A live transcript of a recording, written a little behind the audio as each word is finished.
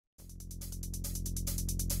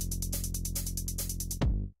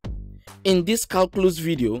In this calculus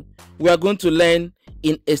video, we are going to learn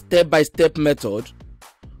in a step-by-step method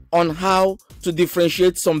on how to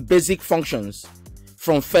differentiate some basic functions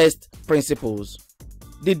from first principles.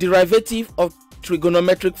 The derivative of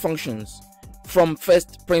trigonometric functions from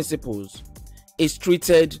first principles is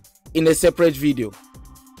treated in a separate video.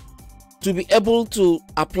 To be able to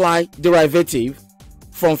apply derivative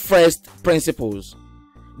from first principles,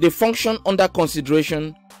 the function under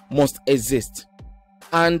consideration must exist,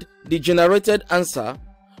 and the generated answer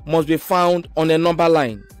must be found on a number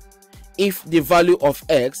line if the value of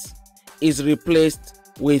x is replaced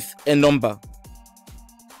with a number.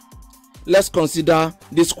 Let's consider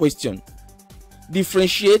this question.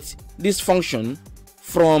 Differentiate this function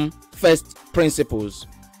from first principles.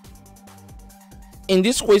 In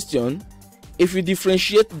this question, if you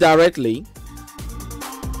differentiate directly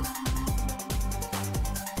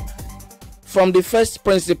from the first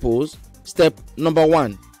principles, step number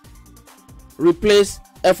 1, replace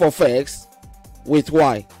f of x with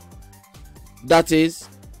y. That is,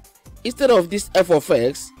 instead of this f of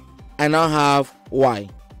x, I now have y.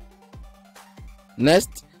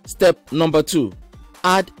 Next, step number 2,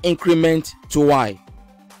 add increment to y.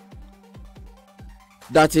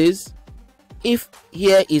 That is, if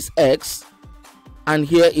here is x and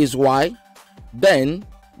here is y, then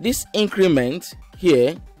this increment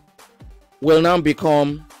here will now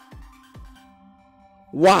become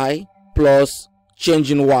y plus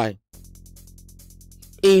change in y.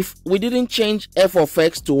 If we didn't change f of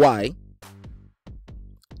x to y,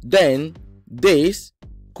 then this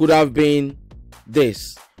could have been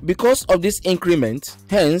this. Because of this increment,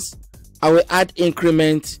 hence I will add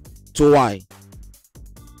increment to y.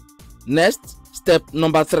 Next, step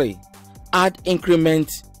number 3, add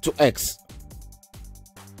increment to x.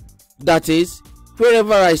 That is,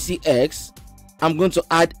 wherever I see x, I'm going to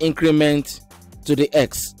add increment to the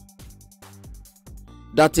x.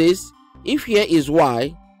 That is, if here is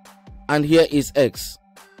y and here is x,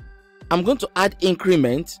 I'm going to add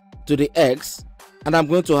increment to the x, and I'm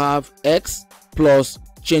going to have x plus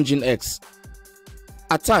change in x.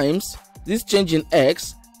 At times, this change in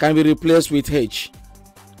x can be replaced with h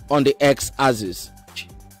on the x-axis.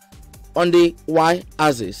 On the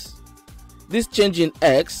y-axis, this change in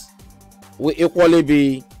x will equally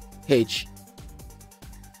be h.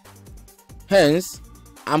 Hence,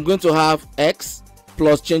 I'm going to have x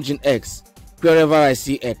plus change in x wherever I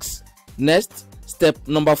see x. Next, step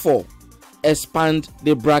number 4, expand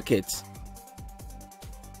the bracket.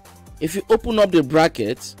 If you open up the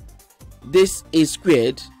bracket, this is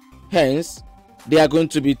squared, hence they are going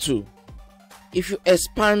to be 2. If you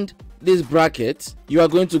expand this bracket, you are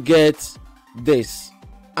going to get this,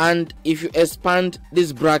 and if you expand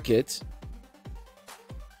this bracket,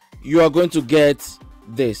 you are going to get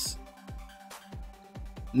this.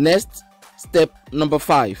 Next, step number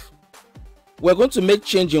 5, we're going to make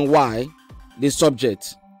change in y the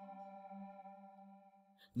subject.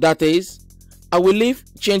 That is, I will leave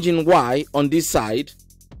change in y on this side,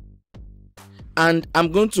 and I'm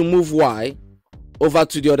going to move y over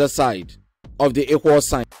to the other side of the equal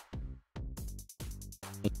sign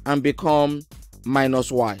and become minus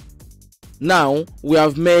y. Now we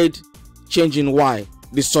have made change in y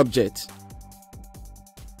the subject.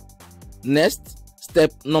 Next,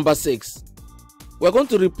 step number 6, we're going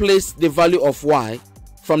to replace the value of y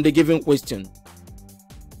from the given question.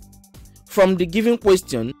 From the given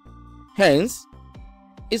question, hence,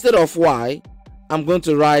 instead of y, I'm going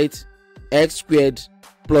to write x squared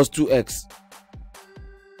plus 2x.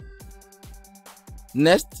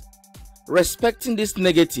 Next, respecting this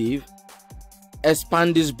negative,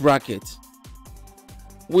 expand this bracket.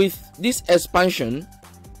 With this expansion,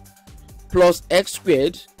 plus x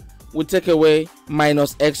squared will take away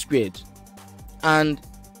minus x squared, and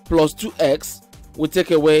plus 2x will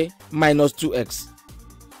take away minus 2x.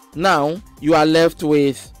 Now you are left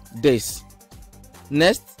with this.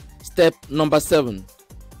 Next, step number 7,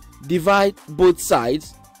 divide both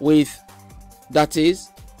sides with, that is,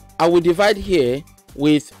 I will divide here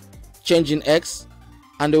with change in x,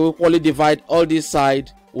 and I will equally divide all this side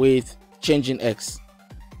with change in x.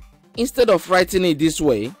 Instead of writing it this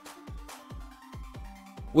way,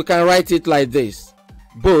 we can write it like this.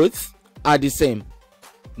 Both are the same.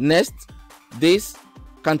 Next, this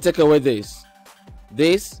can take away this.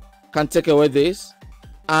 This can take away this,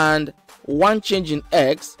 and one change in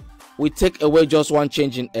x will take away just one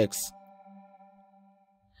change in x.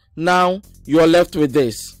 Now you are left with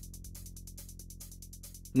this.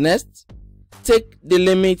 Next, take the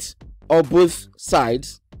limit of both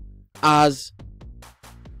sides as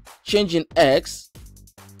change in x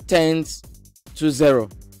tends to 0.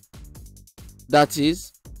 That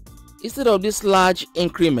is, instead of this large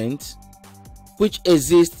increment which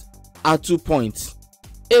exists at 2 points,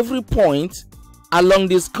 every point along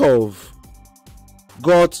this curve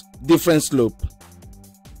got different slope.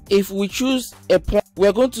 If we choose a point,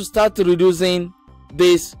 we're going to start reducing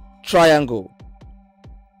this triangle,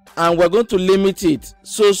 and we're going to limit it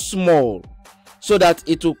so small so that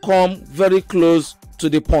it will come very close to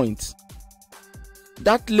the point.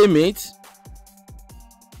 That limit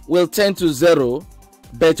will tend to 0,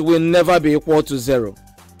 but will never be equal to 0.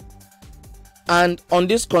 And on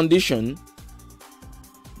this condition,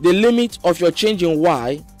 the limit of your change in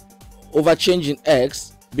y over change in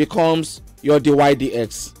x becomes your dy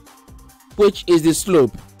dx, which is the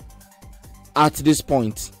slope at this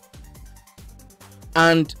point,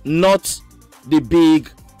 and not the big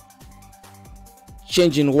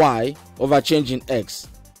change in y over change in x,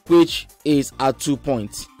 which is at 2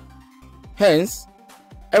 points. Hence,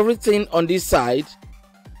 everything on this side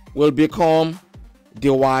will become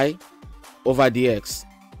dy over dx,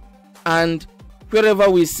 and wherever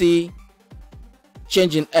we see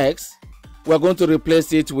change in x, we're going to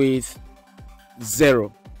replace it with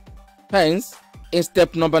 0. Hence, in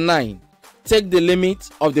step number 9, take the limit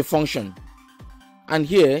of the function, and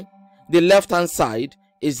here the left hand side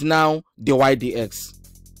is now dy dx,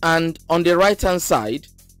 and on the right hand side,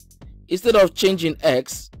 instead of changing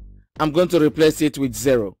x, I'm going to replace it with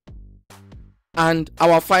 0, and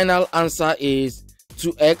our final answer is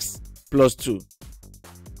 2x plus 2.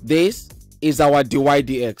 This is our dy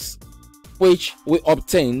dx, which we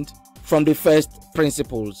obtained from the first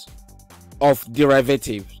principles of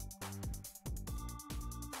derivatives.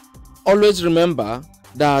 Always remember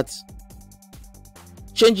that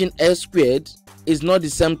changing x squared is not the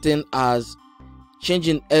same thing as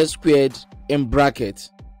changing x squared in bracket.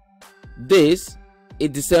 This is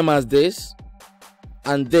the same as this,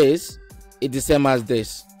 and this is the same as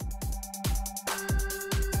this.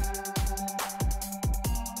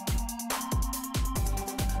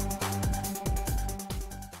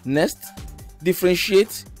 Next,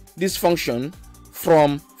 differentiate this function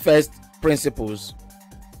from first principles.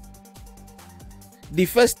 The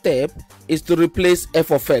first step is to replace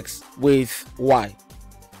f of x with y.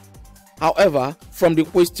 However, from the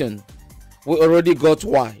question, we already got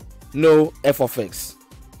y, no f of x.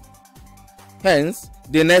 Hence,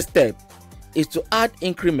 the next step is to add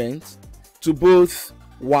increment to both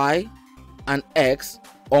y and x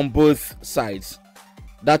on both sides.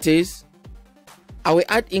 That is, I will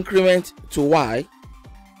add increment to y.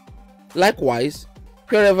 Likewise,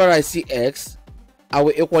 wherever I see x, I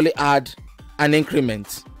will equally add an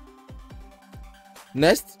increment.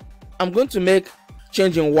 Next, I'm going to make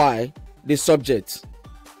change in y the subject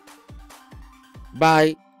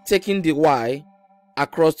by taking the y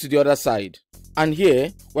across to the other side, and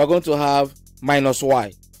here we're going to have minus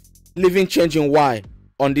y, leaving change in y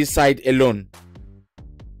on this side alone.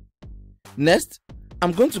 Next,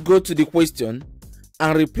 I'm going to go to the question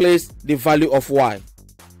and replace the value of y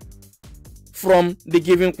from the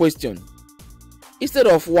given question. Instead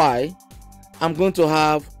of y, I'm going to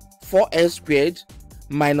have 4x squared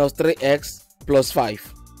minus 3x plus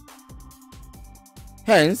 5.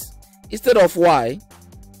 Hence, instead of y,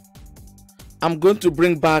 I'm going to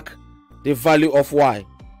bring back the value of y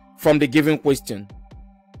from the given question.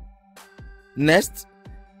 Next,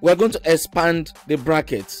 we're going to expand the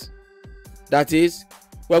brackets. That is,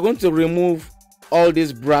 we're going to remove all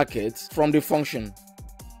these brackets from the function.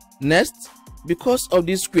 Next, because of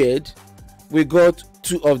this squared, we got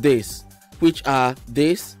 2 of this, which are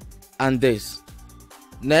this and this.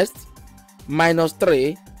 Next, minus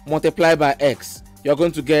 3 multiplied by x, you're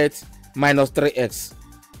going to get minus 3x.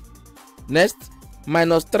 Next,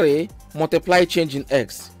 minus 3 multiply change in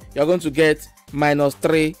x, you're going to get minus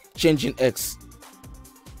 3 change in x.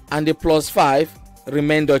 And the plus 5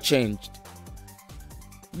 remained unchanged.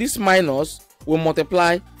 This minus will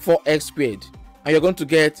multiply 4x squared, and you're going to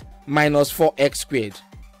get minus 4x squared.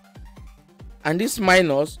 And this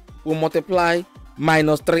minus will multiply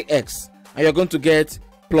minus 3x, and you're going to get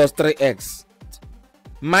plus 3x.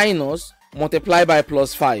 Minus multiply by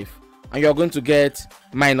plus 5, and you're going to get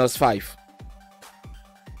minus 5.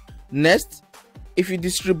 Next, if you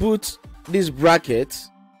distribute this bracket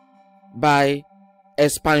by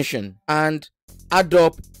expansion and add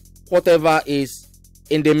up whatever is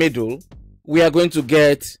in the middle, we are going to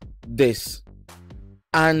get this,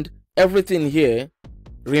 and everything here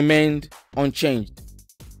remained unchanged.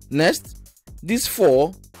 Next, this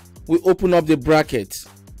 4 will open up the bracket,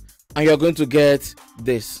 and you're going to get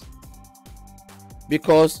this,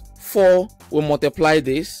 because 4 will multiply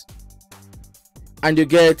this, and you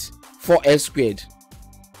get 4x squared.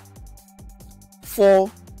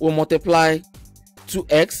 4 will multiply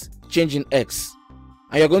 2x change in x,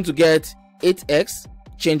 and you're going to get 8x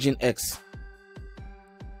change in x.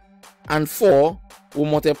 And 4 will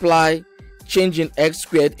multiply change in x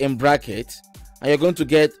squared in bracket, and you're going to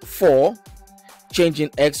get 4 change in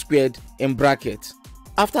x squared in bracket.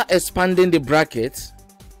 After expanding the bracket,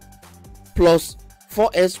 plus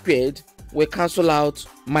 4x squared will cancel out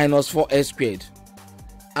minus 4x squared,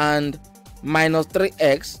 and minus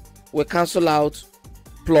 3x will cancel out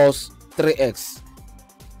plus 3x,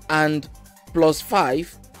 and plus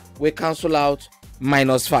 5 will cancel out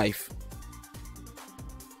minus 5,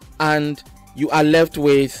 and you are left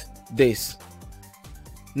with this.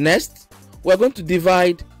 Next, we're going to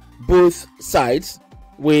divide both sides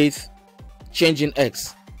with change in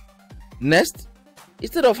x. Next,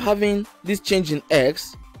 instead of having this change in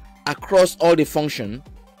x across all the function,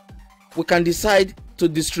 we can decide to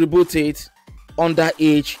distribute it under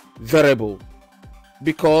each variable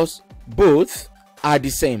because both are the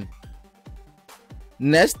same.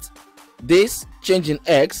 Next, this change in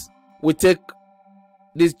x will take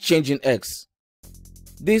this change in x.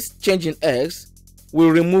 This change in x will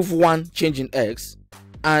remove one change in x,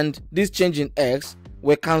 and this change in x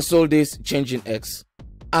will cancel this change in x,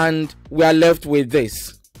 and we are left with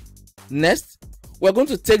this. Next, we're going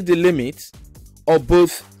to take the limit of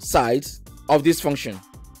both sides of this function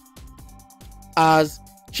as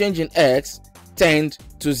change in x tend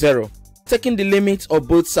to 0. Taking the limit of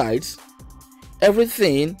both sides,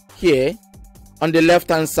 everything here on the left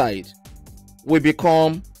hand side will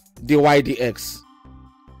become dy dx,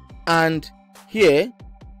 and here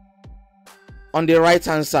on the right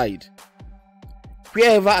hand side,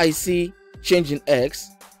 wherever I see change in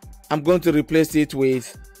x, I'm going to replace it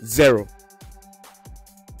with 0.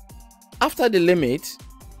 After the limit,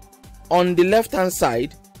 on the left hand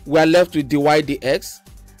side we are left with dy dx,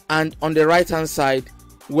 and on the right hand side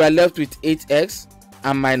we are left with 8x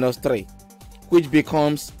and minus 3, which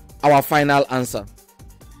becomes our final answer.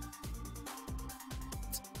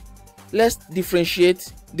 Let's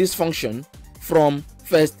differentiate this function from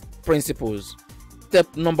first principles.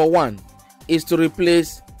 Step number 1 is to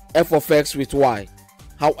replace f of x with y.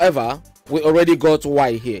 However, we already got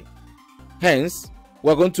y here. Hence,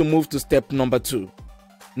 we're going to move to step number 2.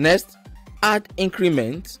 Next, add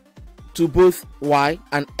increment to both y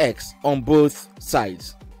and x on both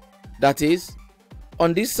sides. That is,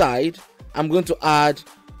 on this side, I'm going to add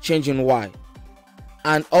change in y,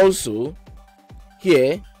 and also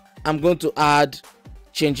here I'm going to add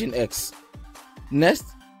change in x. Next,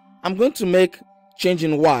 I'm going to make change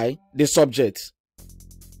in y the subject,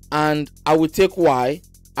 and I will take y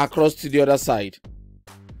across to the other side,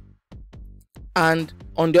 and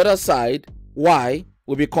on the other side y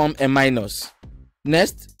will become a minus.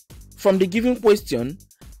 Next, from the given question,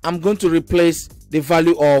 I'm going to replace the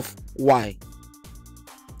value of y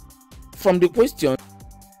from the question,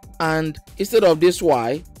 and instead of this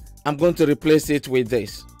y, I'm going to replace it with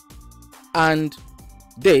this, and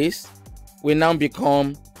this will now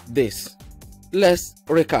become this. Let's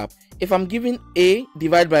recap. If I'm given a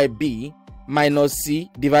divided by b minus c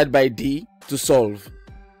divided by d to solve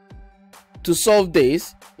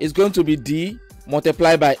this, it's going to be d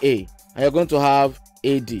multiplied by a, and you're going to have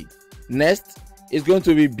ad. Next, it's going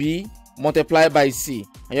to be b multiplied by c,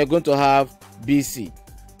 and you're going to have bc.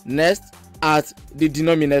 Next, at the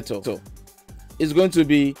denominator, it's going to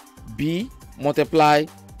be b multiplied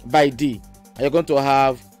by d, and you're going to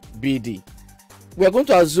have bd. We're going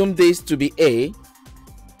to assume this to be a,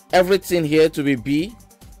 everything here to be b,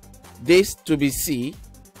 this to be c,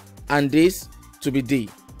 and this to be d,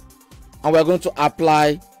 and we're going to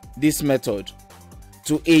apply this method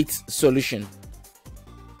to its solution.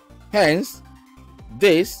 Hence,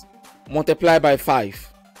 this multiplied by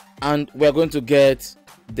 5, and we're going to get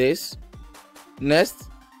this. Next,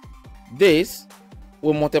 this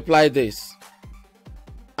will multiply this,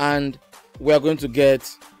 and we are going to get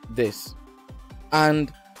this.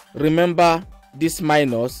 And remember this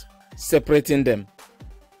minus separating them.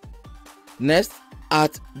 Next,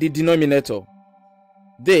 at the denominator,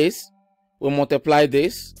 this will multiply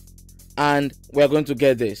this, and we are going to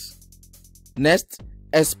get this. Next,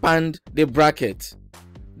 expand the bracket.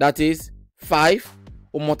 That is, 5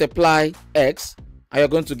 will multiply x, and you're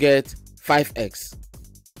going to get 5x.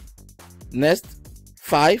 Next,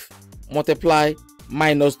 5 multiply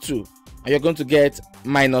minus 2, and you're going to get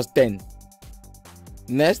minus 10.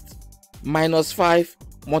 Next, minus 5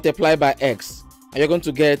 multiply by x, and you're going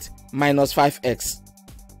to get minus 5x.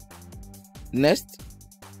 Next,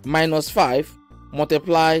 minus 5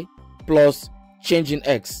 multiply plus change in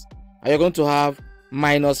x, and you're going to have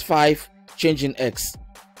minus 5 change in x.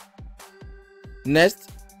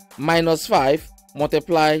 Next, minus 5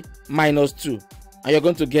 multiply minus 2, and you're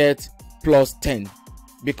going to get plus 10,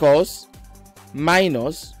 because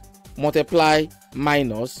minus multiply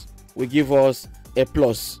minus will give us a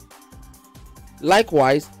plus.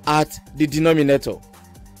 Likewise, at the denominator,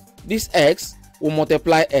 this x will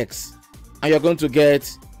multiply x, and you're going to get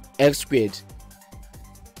x squared.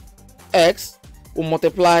 X will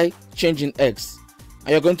multiply change in x, and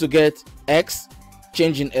you're going to get x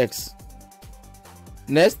change in x.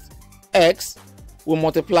 Next, x will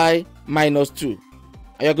multiply minus 2, and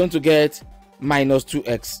you're going to get minus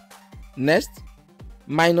 2x. Next,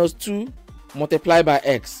 minus 2 multiply by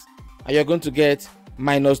x, and you're going to get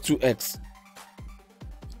minus 2x.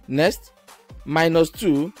 Next, minus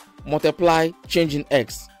 2 multiply change in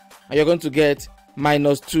x, and you're going to get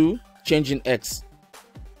minus 2 change in x.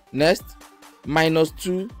 Next, minus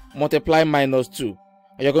 2 multiply minus 2, and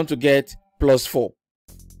you're going to get plus 4.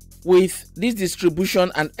 With this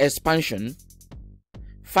distribution and expansion,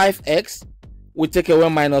 5x will take away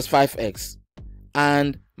minus 5x,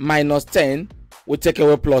 and minus 10 will take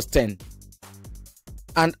away plus 10.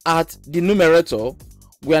 And at the numerator,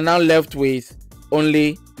 we are now left with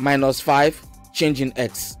only minus 5 change in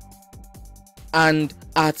x. And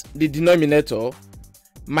at the denominator,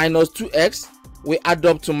 minus 2x will add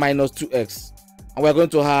up to minus 2x, and we're going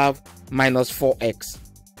to have minus 4x.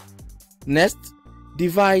 Next,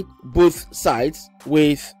 divide both sides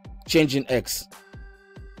with change in x.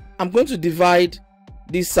 I'm going to divide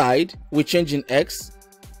this side with change in x.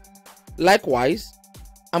 Likewise,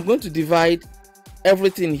 I'm going to divide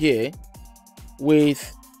everything here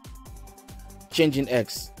with change in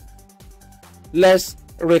x. Let's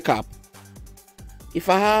recap. If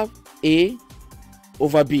I have a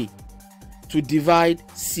over b to divide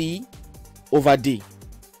c over d,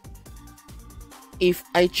 if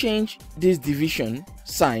I change this division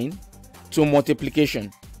sign to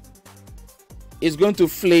multiplication, it's going to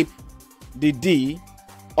flip the d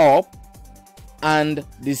up and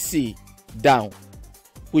the c down,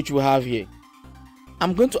 which we have here.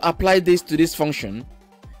 I'm going to apply this to this function,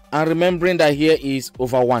 and remembering that here is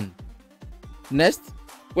over 1. Next,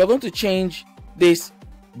 we're going to change this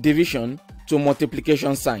division to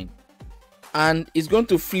multiplication sign, and it's going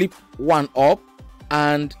to flip 1 up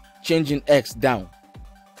and change in x down.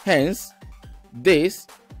 Hence, this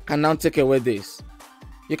can now take away this.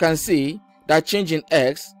 You can see that change in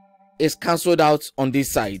x is cancelled out on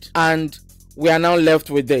this side, and we are now left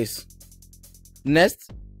with this.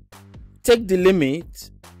 Next, take the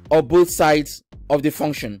limit of both sides of the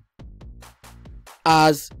function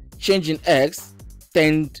as change in x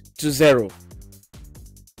tend to 0.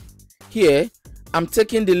 Here, I'm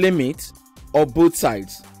taking the limit of both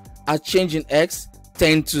sides as change in x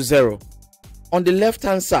tend to 0. On the left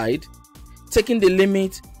hand side, taking the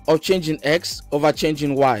limit of change in x over change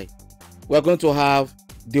in y, we're going to have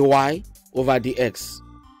the y over the x.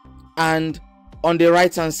 And on the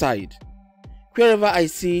right hand side, wherever I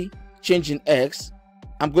see change in x,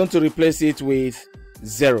 I'm going to replace it with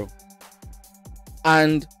 0.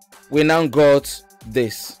 And we now got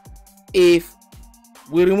this. If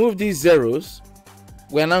we remove these zeros,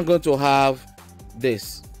 we are now going to have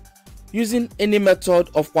this. Using any method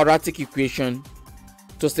of quadratic equation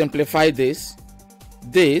to simplify this,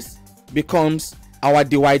 this becomes our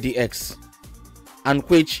dy dx, and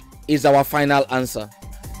which is our final answer.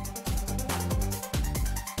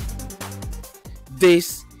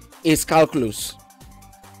 This is calculus.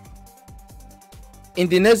 In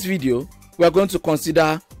the next video, we are going to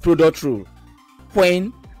consider product rule,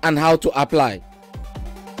 when and how to apply.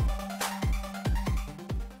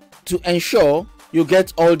 To ensure you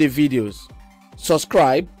get all the videos,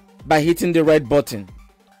 subscribe by hitting the red button.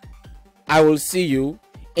 I will see you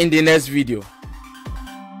in the next video.